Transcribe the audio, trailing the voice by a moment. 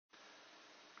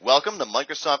Welcome to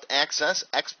Microsoft Access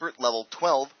Expert Level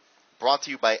 12, brought to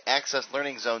you by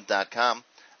AccessLearningZone.com.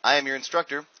 I am your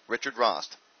instructor, Richard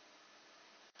Rost.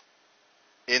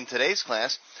 In today's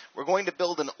class, we're going to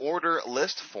build an order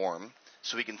list form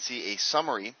so we can see a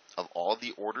summary of all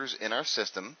the orders in our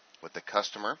system with the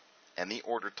customer and the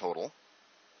order total.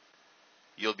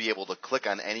 You'll be able to click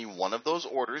on any one of those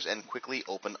orders and quickly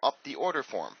open up the order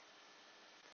form.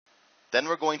 Then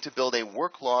we're going to build a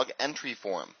work log entry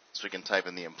form so we can type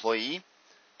in the employee,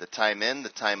 the time in, the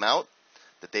time out.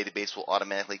 The database will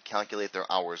automatically calculate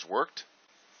their hours worked.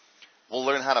 We'll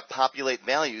learn how to populate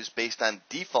values based on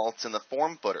defaults in the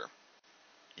form footer.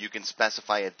 You can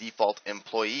specify a default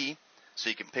employee, so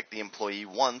you can pick the employee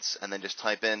once and then just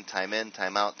type in, time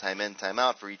out, time in, time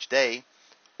out for each day.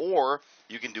 Or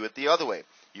you can do it the other way.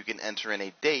 You can enter in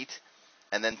a date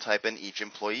and then type in each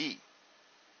employee.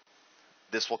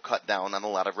 This will cut down on a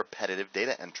lot of repetitive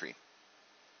data entry.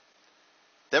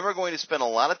 Then we're going to spend a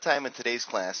lot of time in today's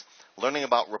class learning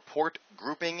about report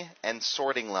grouping and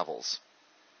sorting levels.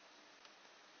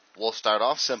 We'll start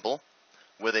off simple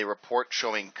with a report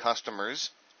showing customers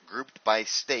grouped by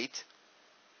state.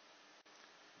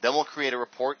 Then we'll create a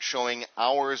report showing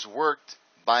hours worked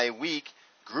by week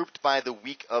grouped by the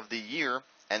week of the year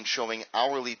and showing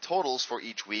hourly totals for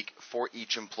each week for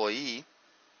each employee.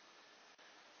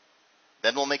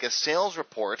 Then we'll make a sales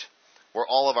report where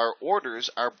all of our orders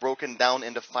are broken down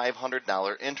into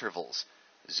 $500 intervals,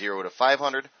 0 to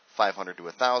 500, 500 to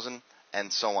 1,000,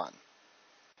 and so on.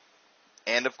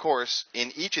 And of course,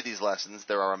 in each of these lessons,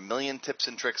 there are a million tips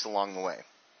and tricks along the way.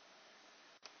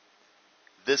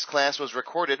 This class was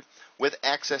recorded with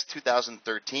Access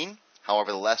 2013.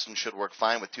 However, the lesson should work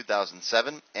fine with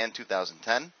 2007 and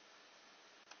 2010.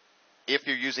 If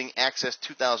you're using Access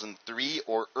 2003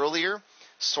 or earlier,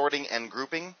 sorting and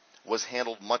grouping was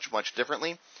handled much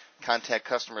differently. Contact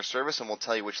customer service and we'll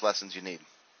tell you which lessons you need.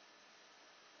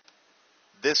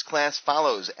 This class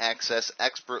follows Access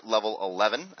Expert Level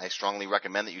 11. I strongly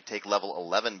recommend that you take Level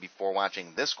 11 before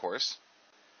watching this course.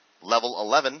 Level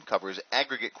 11 covers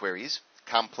aggregate queries,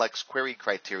 complex query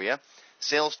criteria,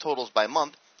 sales totals by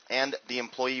month, and the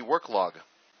employee work log.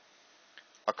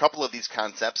 A couple of these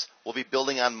concepts we'll be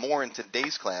building on more in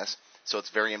today's class, so it's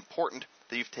very important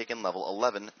that you've taken Level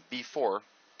 11 before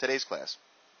today's class.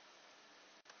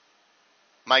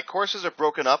 My courses are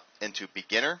broken up into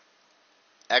beginner,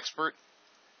 expert,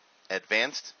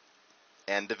 advanced,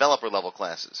 and developer level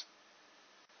classes.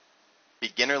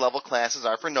 Beginner level classes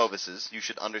are for novices. You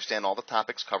should understand all the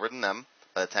topics covered in them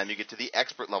by the time you get to the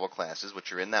expert level classes, which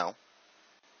you're in now.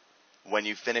 When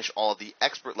you finish all of the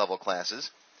expert level classes,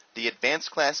 the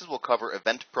advanced classes will cover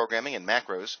event programming and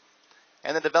macros,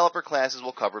 and the developer classes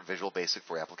will cover Visual Basic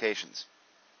for applications.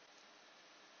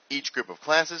 Each group of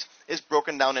classes is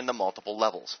broken down into multiple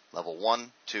levels, level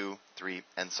 1, 2, 3,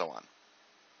 and so on.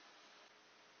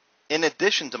 In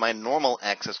addition to my normal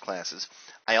Access classes,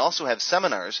 I also have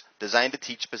seminars designed to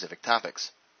teach specific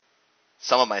topics.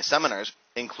 Some of my seminars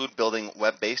include building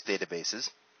web-based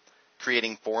databases,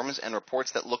 creating forms and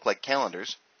reports that look like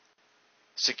calendars,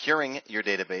 securing your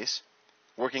database,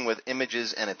 working with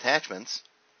images and attachments,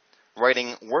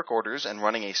 writing work orders and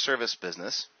running a service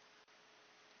business,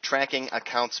 tracking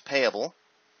accounts payable,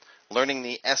 learning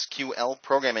the SQL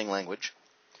programming language,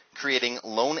 creating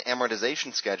loan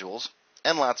amortization schedules,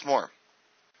 and lots more.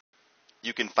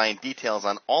 You can find details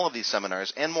on all of these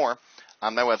seminars and more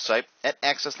on my website at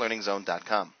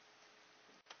AccessLearningZone.com.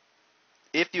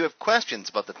 If you have questions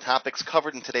about the topics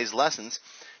covered in today's lessons,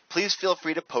 please feel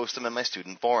free to post them in my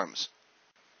student forums.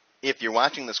 If you're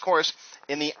watching this course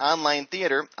in the online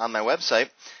theater on my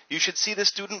website, you should see the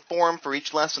student forum for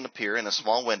each lesson appear in a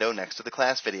small window next to the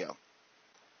class video.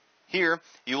 Here,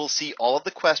 you will see all of the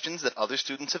questions that other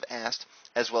students have asked,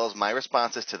 as well as my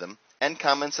responses to them, and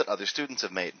comments that other students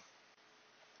have made.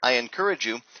 I encourage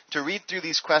you to read through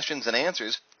these questions and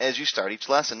answers as you start each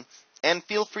lesson, and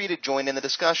feel free to join in the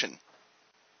discussion.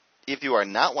 If you are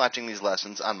not watching these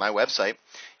lessons on my website,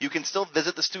 you can still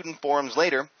visit the student forums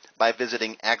later by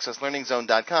visiting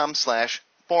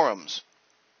AccessLearningZone.com/forums.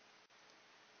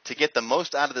 To get the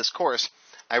most out of this course,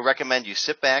 I recommend you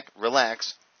sit back,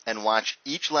 relax, and watch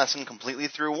each lesson completely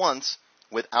through once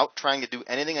without trying to do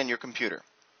anything on your computer.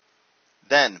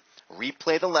 Then,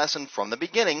 replay the lesson from the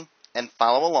beginning and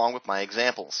follow along with my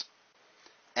examples.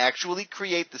 Actually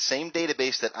create the same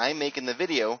database that I make in the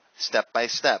video step by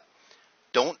step.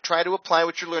 Don't try to apply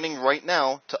what you're learning right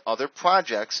now to other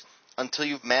projects until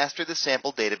you've mastered the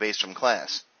sample database from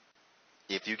class.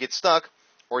 If you get stuck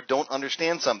or don't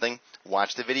understand something,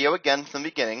 watch the video again from the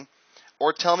beginning,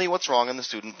 or tell me what's wrong in the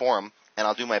student forum, and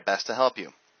I'll do my best to help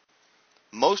you.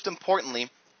 Most importantly,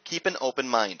 keep an open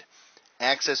mind.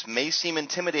 Access may seem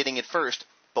intimidating at first,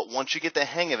 but once you get the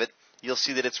hang of it, you'll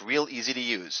see that it's real easy to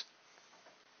use.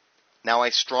 Now,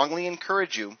 I strongly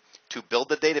encourage you to build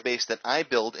the database that I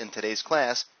build in today's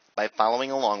class by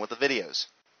following along with the videos.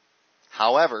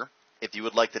 However, if you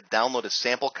would like to download a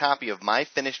sample copy of my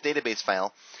finished database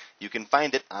file, you can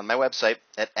find it on my website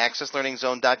at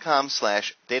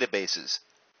accesslearningzone.com/databases.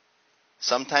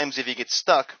 Sometimes if you get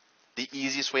stuck, the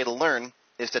easiest way to learn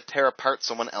is to tear apart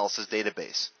someone else's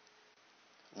database.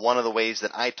 One of the ways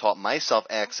that I taught myself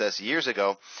Access years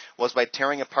ago was by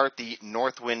tearing apart the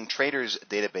Northwind Traders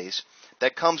database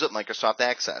that comes with Microsoft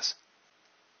Access.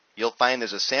 You'll find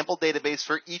there's a sample database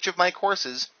for each of my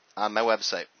courses on my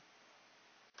website.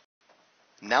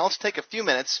 Now let's take a few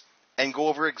minutes and go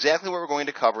over exactly what we're going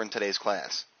to cover in today's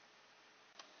class.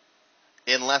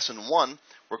 In Lesson 1,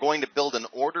 we're going to build an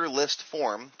order list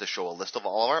form to show a list of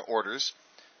all of our orders,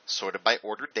 sorted by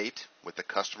order date with the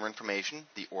customer information,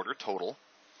 the order total,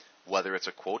 whether it's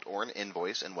a quote or an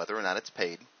invoice, and whether or not it's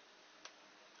paid.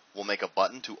 We'll make a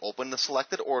button to open the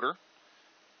selected order,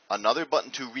 another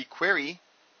button to requery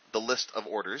the list of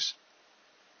orders,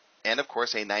 and of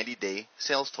course a 90-day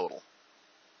sales total.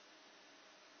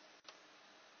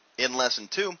 In Lesson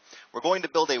 2, we're going to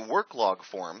build a work log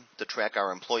form to track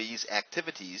our employees'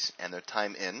 activities and their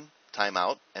time in, time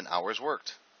out, and hours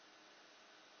worked.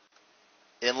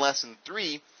 In Lesson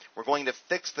 3, we're going to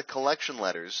fix the collection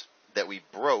letters that we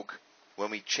broke when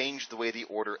we changed the way the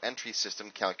order entry system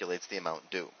calculates the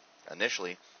amount due.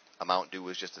 Initially, amount due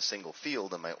was just a single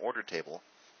field in my order table,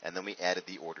 and then we added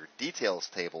the order details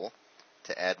table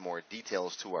to add more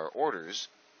details to our orders.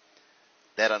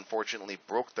 That unfortunately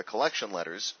broke the collection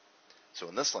letters, so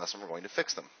in this lesson we're going to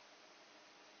fix them.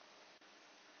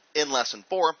 In Lesson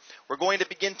 4, we're going to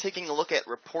begin taking a look at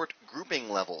report grouping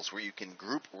levels, where you can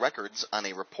group records on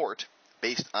a report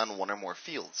based on one or more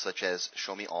fields, such as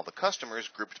show me all the customers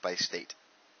grouped by state.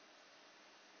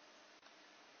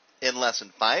 In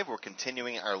Lesson 5, we're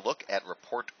continuing our look at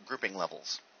report grouping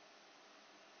levels.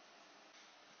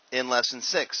 In Lesson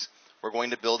 6, we're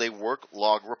going to build a work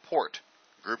log report,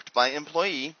 grouped by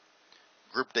employee,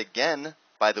 grouped again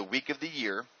by the week of the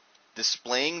year,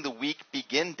 displaying the week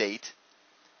begin date,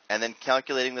 and then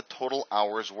calculating the total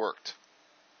hours worked.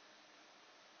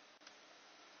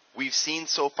 We've seen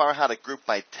so far how to group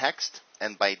by text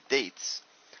and by dates.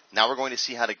 Now we're going to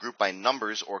see how to group by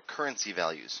numbers or currency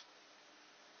values.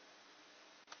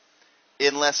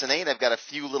 In Lesson 8, I've got a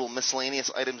few little miscellaneous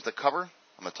items to cover.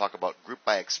 I'm going to talk about group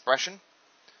by expression.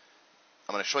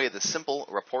 I'm going to show you the simple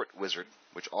report wizard,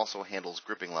 which also handles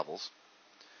grouping levels.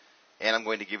 And I'm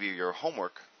going to give you your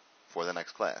homework for the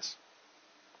next class.